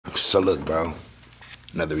So look, bro,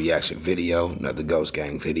 another reaction video, another Ghost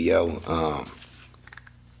Gang video.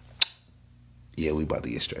 Yeah, we about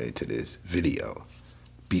to get straight into this video.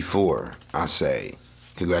 Before I say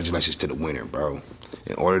congratulations to the winner, bro.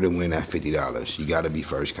 In order to win that $50, you gotta be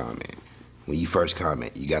first comment. When you first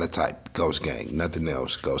comment, you gotta type Ghost Gang, nothing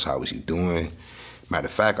else. Ghost, how was you doing? Matter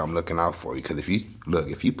of fact, I'm looking out for you, because if you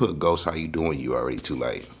put Ghost, how you doing, you already too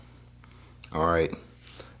late. All right.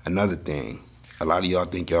 Another thing, a lot of y'all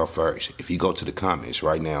think y'all first. If you go to the comments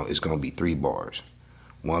right now, it's gonna be 3 bars.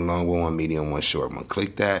 One long one, one medium, one short one.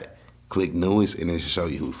 Click that, click newest, and it'll show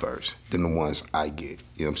you who first. Then the ones I get,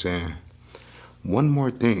 you know what I'm saying? One more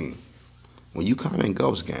thing, when you comment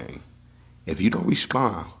Ghost Gang, if you don't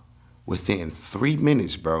respond within 3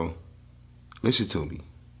 minutes, bro, listen to me.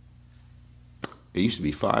 It used to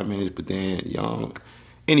be 5 minutes, but then y'all,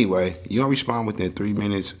 anyway, you don't respond within 3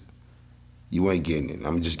 minutes, you ain't getting it. I'm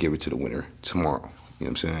gonna just give it to the winner tomorrow. You know what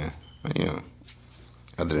I'm saying? But yeah.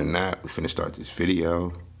 Other than that, we finna start this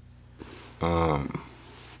video. Happy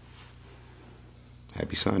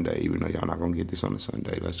Sunday, even though y'all not gonna get this on a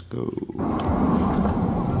Sunday. Let's go.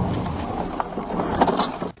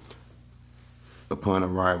 Upon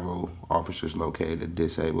arrival, officers located a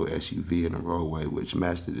disabled SUV in the roadway which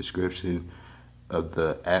matched the description of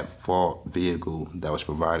the at-fault vehicle that was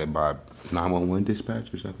provided by 911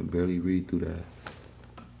 dispatchers. I can barely read through that.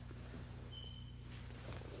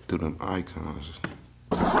 Through them icons.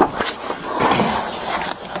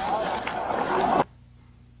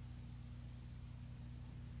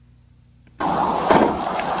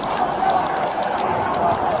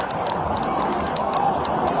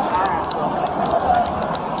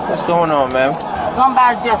 What's going on, ma'am?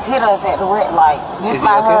 Somebody just hit us at the red light. This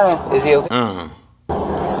my husband. Is he okay?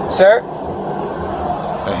 Sir? A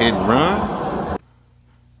hit and run?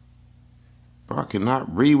 Bro, I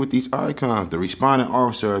cannot read with these icons. The responding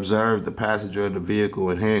officer observed the passenger of the vehicle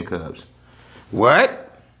in handcuffs.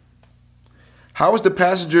 What? How is the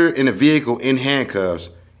passenger in the vehicle in handcuffs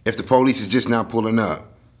if the police is just now pulling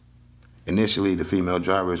up? Initially, the female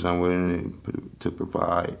driver is unwilling to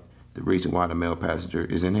provide the reason why the male passenger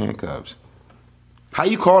is in handcuffs. How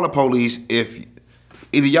you call the police if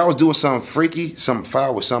either y'all was doing something freaky, something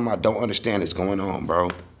foul, with something I don't understand is going on, bro?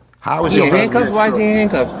 How is your husband handcuffs? Why is he in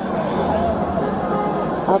handcuffs? I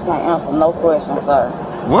can't answer no questions, sir.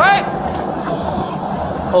 What?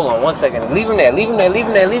 Hold on 1 second. Leave him there. Leave him there. Leave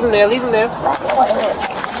him there. Leave him there. Leave him there.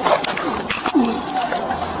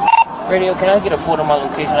 Radio, can I get a photo of my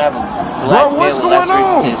location? I have a black male with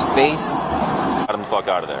lacerations in his face. Got him the fuck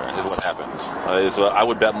out of there is what happened. Is what I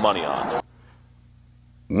would bet money on.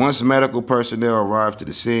 Once medical personnel arrived to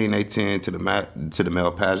the scene, they tend to the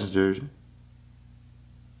male passengers.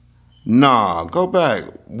 Nah, go back.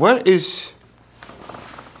 What is...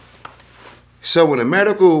 So when the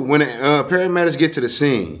paramedics get to the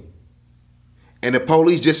scene and the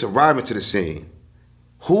police just arriving to the scene,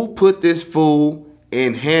 who put this fool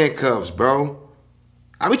in handcuffs, bro?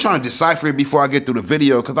 I be trying to decipher it before I get through the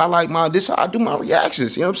video, because I like this how I do my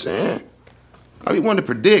reactions, you know what I'm saying? I be wanting to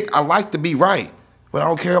predict. I like to be right, but I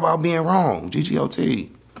don't care about being wrong.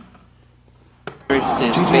 GGOT.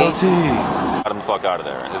 GGOT. Got him the fuck out of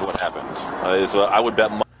there is what happened. Is what I would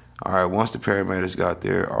bet money. All right, once the paramedics got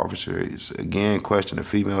there, officers again questioned the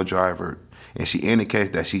female driver, and she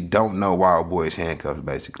indicates that she don't know Wild Boy's handcuffs,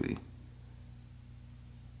 basically.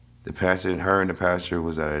 Her and the passenger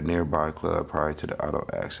was at a nearby club prior to the auto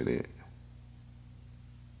accident.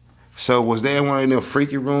 So was they in one of them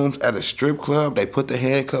freaky rooms at a strip club? They put the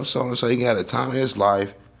handcuffs on so he can have the time of his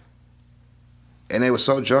life, and they were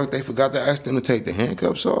so drunk they forgot to ask them to take the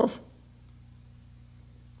handcuffs off?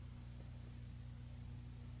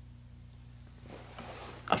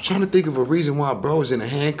 I'm trying to think of a reason why bro is in the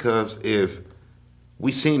handcuffs if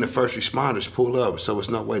we seen the first responders pull up, so it's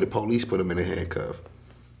no way the police put him in a handcuff.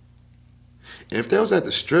 And if that was at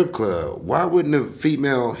the strip club, why wouldn't the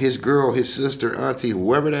female, his girl, his sister, auntie,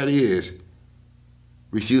 whoever that is,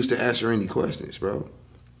 refuse to answer any questions, bro?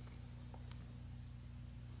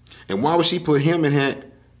 And why would she put him in hand?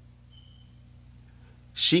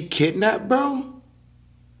 She kidnapped, bro?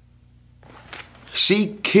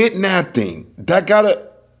 She kidnapped him. That gotta...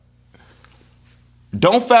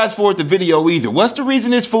 Don't fast forward the video either. What's the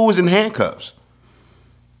reason this fool is in handcuffs?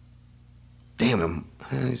 Damn,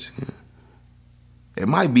 it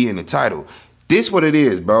might be in the title. This what it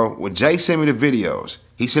is, bro. When Jay sent me the videos,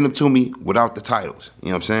 he sent them to me without the titles. You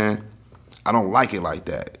know what I'm saying? I don't like it like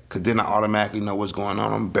that, because then I automatically know what's going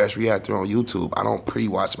on. I'm the best reactor on YouTube. I don't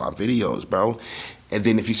pre-watch my videos, bro. And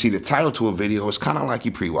then if you see the title to a video, it's kind of like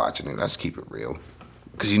you pre-watching it. Let's keep it real.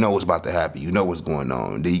 Because you know what's about to happen. You know what's going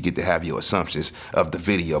on. Then you get to have your assumptions of the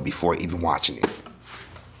video before even watching it.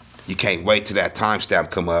 You can't wait till that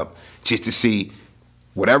timestamp come up just to see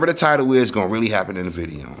whatever the title is going to really happen in the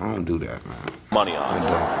video. I don't do that, man. Money on.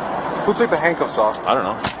 Who took the handcuffs off? I don't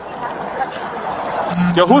know.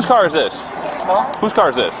 Yo, whose car is this? Huh? Whose car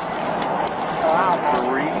is this?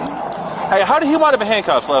 Hey, how did he wind up in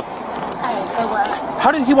handcuffs, love?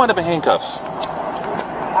 How did he wind up in handcuffs?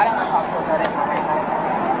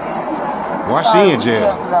 Why she in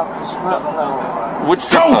jail? Which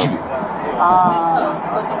strip Told club? you.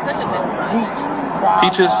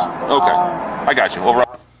 Peaches? Okay. I got you. Over.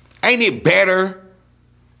 Ain't it better?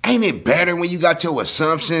 Ain't it better when you got your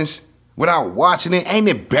assumptions without watching it? Ain't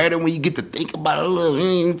it better when you get to think about it a little?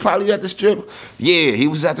 He probably at the strip. Yeah, he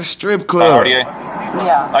was at the strip club. RDA?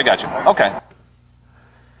 Yeah. I got you. Okay.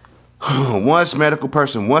 Once the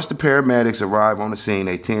paramedics arrive on the scene,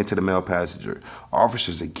 they tend to the male passenger.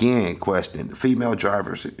 Officers again question the female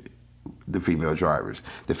driver,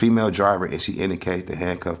 and she indicates the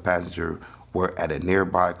handcuffed passenger were at a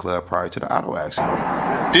nearby club prior to the auto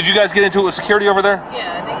accident. Did you guys get into it with security over there?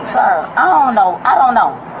 Sir, I don't know.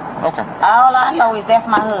 Okay. All I know is that's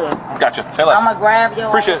my husband. Gotcha. Say less. I'm gonna grab your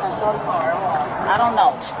Appreciate it. I don't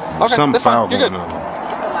know. Okay, Something that's fine. foul You're going good. on.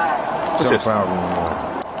 What's Something this? foul going on.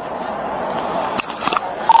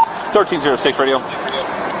 1306 radio.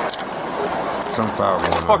 Something foul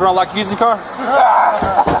going on. Walk around like you using car?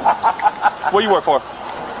 What do you work for?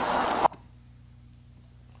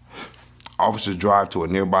 Officers drive to a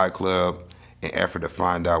nearby club in effort to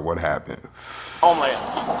find out what happened. Homeland.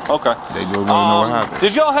 Okay. They do want to know what happened.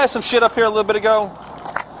 Did y'all have some shit up here a little bit ago?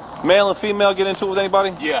 Male and female get into it with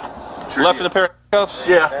anybody? Yeah. Sure Left did. in a pair of cuffs?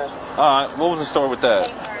 Yeah. All right. What was the story with that?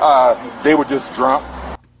 They were just drunk.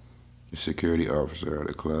 The security officer at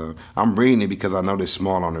the club. I'm reading it because I know this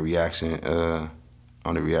small on the reaction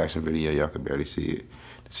video. Y'all can barely see it.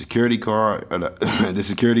 The security guard at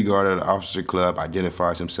the officer club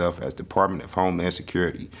identifies himself as Department of Homeland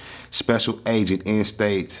Security Special Agent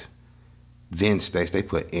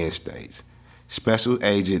Special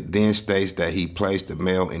agent then states that he placed the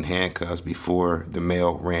male in handcuffs before the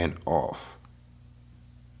male ran off.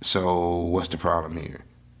 So what's the problem here?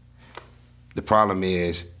 The problem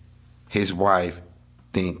is his wife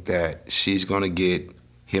think that she's gonna get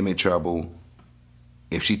him in trouble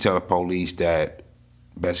if she tell the police that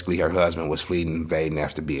basically her husband was fleeing and invading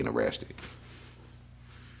after being arrested.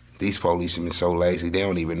 These police have been so lazy, they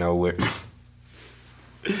don't even know where.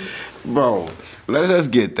 Bro, let us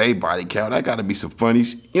get their body count. That gotta be some funny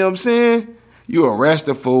you know what I'm saying? You arrest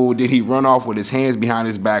a fool, then he run off with his hands behind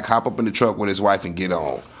his back, hop up in the truck with his wife and get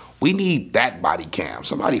on. We need that body cam.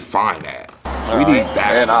 Somebody find that. We need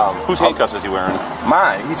that. And Whose handcuffs is he wearing?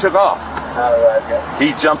 mine, he took off.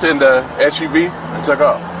 He jumped in the SUV and took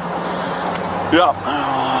off. Yeah.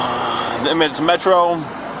 I mean, it's Metro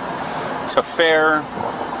to Fair,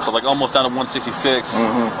 so like almost down to 166.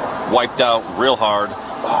 Wiped out real hard.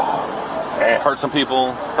 Man. Hurt some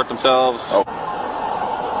people, hurt themselves. Oh.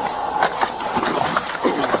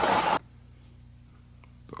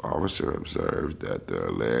 The officer observed that the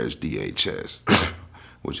alleged DHS,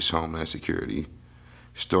 which is Homeland Security,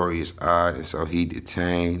 story is odd, and so he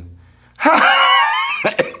detained.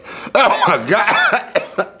 Oh my God!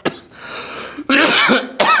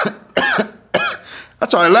 I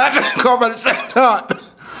tried laughing and cough at the same time.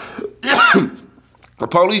 The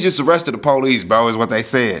police just arrested the police, bro, is what they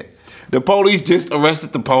said. The police just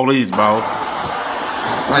arrested the police, bro.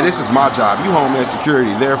 Like, this is my job. You Homeland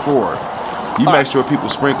Security, therefore, you make sure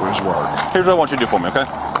people's sprinklers work. Here's what I want you to do for me, okay?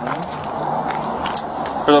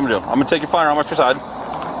 Here's what I'm gonna do. I'm gonna take your firearm off your side.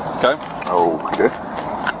 Okay? Okay.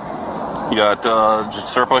 You got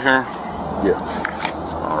just syrup out here? Yeah.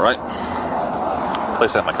 Alright.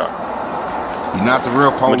 Place that in my car. You're not the real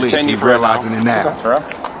I'm gonna police. detain you He's for right realizing it now. Alright.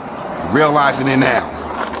 Realizing it now.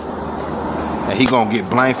 And he gonna get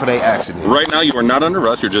blamed for their accident. Right now, you are not under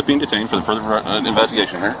arrest. You're just being detained for the further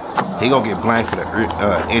investigation here. He gonna get blamed for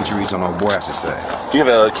the injuries on our boy, I should say. Do you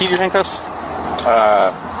have a key to your handcuffs?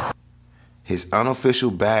 His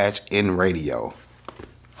unofficial badge in radio.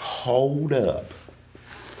 Hold up.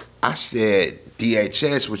 I said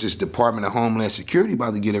DHS, which is Department of Homeland Security,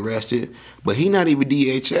 about to get arrested, but he not even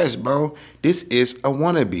DHS, bro. This is a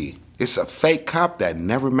wannabe. It's a fake cop that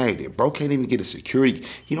never made it. Bro can't even get a security.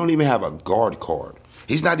 He don't even have a guard card.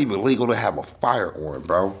 He's not even legal to have a firearm,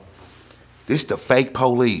 bro. This the fake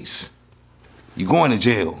police. You going to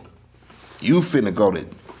jail. You finna go to...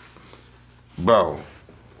 Bro,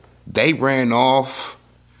 they ran off,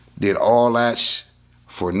 did all that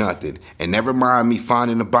for nothing. And never mind me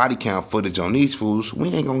finding the body count footage on these fools. We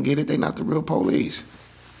ain't gonna get it. They not the real police.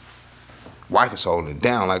 Wife is holding it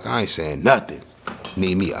down like I ain't saying nothing.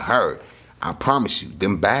 Need me a her. I promise you,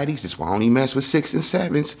 them baddies, that's why I only mess with 6 and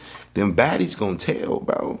 7s. Them baddies gonna tell,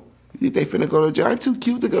 bro. You think they finna go to jail? I'm too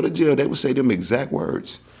cute to go to jail. They would say them exact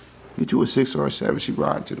words. Get you a 6 or a 7, she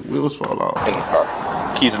ride till the wheels fall off. In the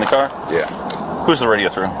car. Keys in the car? Yeah. Who's the radio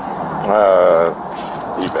through?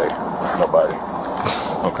 eBay. Nobody.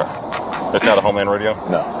 Okay. It's not a Homeland radio?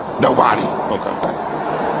 No. Nobody. Okay.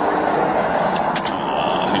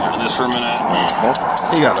 Hang on this for a minute.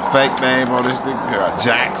 He got a fake name on this thing.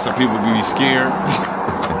 Jack, so people be scared.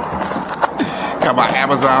 Got my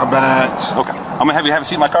Amazon badge. Okay. I'm gonna have you have a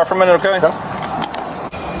seat in my car for a minute, okay? No.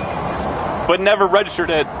 But never registered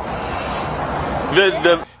it.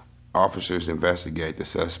 The Officers investigate the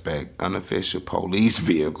suspect unofficial police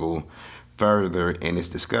vehicle further, and it's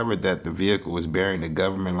discovered that the vehicle was bearing a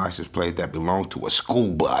government license plate that belonged to a school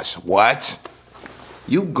bus. What?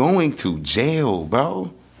 You going to jail,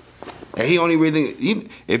 bro? And he only really,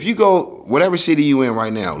 if you go, whatever city you in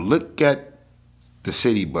right now, look at the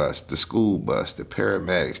city bus, the school bus, the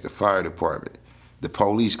paramedics, the fire department, the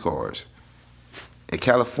police cars. In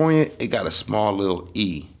California, it got a small little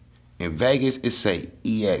E. In Vegas, it say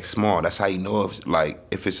EX small. That's how you know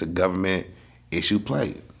if it's a government issue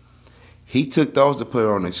plate. He took those to put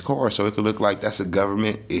on his car so it could look like that's a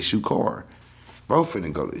government issue car. Bro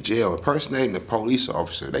finna go to jail. Impersonating a police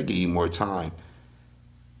officer, they give you more time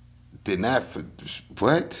than that for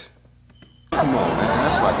what? Come on, man.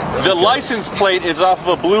 That's like the license plate is off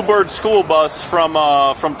of a Bluebird school bus from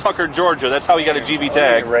Tucker, Georgia. That's how he got a GB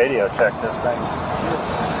tag. Radio check this thing.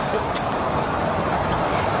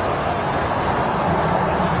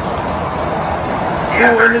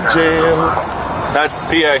 Going to jail. That's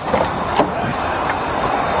PA.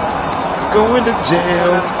 Going to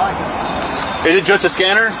jail. Is it just a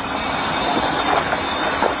scanner?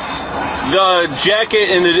 The jacket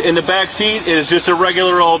in the back seat is just a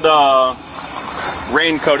regular old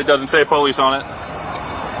raincoat. It doesn't say police on it.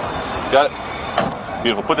 Got it?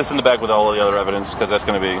 Beautiful. Put this in the bag with all of the other evidence, because that's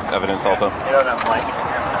going to be evidence also. You don't have blank.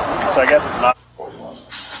 So I guess it's not.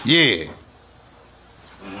 Yeah.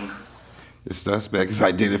 The suspect is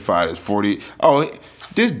identified as 40. Oh,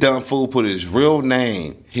 this dumb fool put his real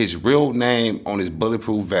name on his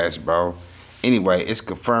bulletproof vest, bro. Anyway, it's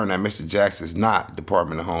confirmed that Mr. Jackson is not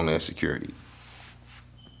Department of Homeland Security.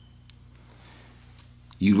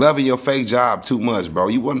 You loving your fake job too much, bro.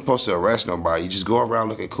 You wasn't supposed to arrest nobody. You just go around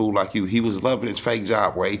looking cool like you. He was loving his fake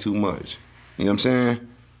job way too much. You know what I'm saying?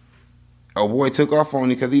 Oh, boy took off on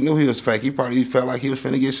you because he knew he was fake. He probably felt like he was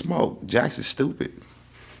finna get smoked. Jackson's stupid.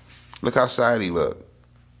 Look how sad he looked.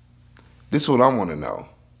 This is what I want to know.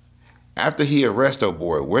 After he arrested old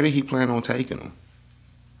boy, where did he plan on taking him?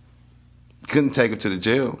 Couldn't take him to the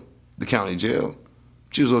jail, the county jail.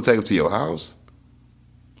 She was gonna take him to your house.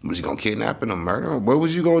 Was you gonna kidnap him or murder him? What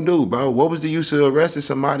was you gonna do, bro? What was the use of arresting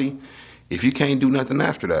somebody if you can't do nothing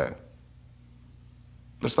after that?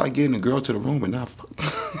 It's like getting a girl to the room and not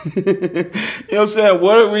fuck. You know what I'm saying?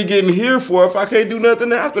 What are we getting here for if I can't do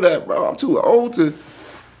nothing after that, bro? I'm too old to.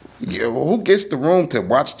 Yeah, well, who gets the room to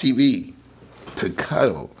watch TV? To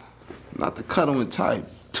cuddle. Not to cuddle and type.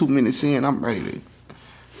 2 minutes in, I'm ready to.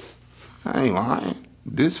 I ain't lying.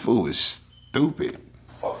 This fool is stupid.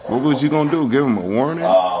 What was you gonna do? Give him a warning?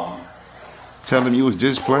 Tell him you was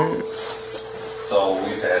just playing? So we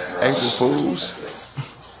was asking April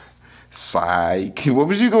Fools? Psych. What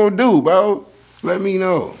was you gonna do, bro? Let me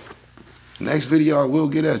know. Next video I will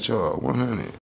get at y'all. 100.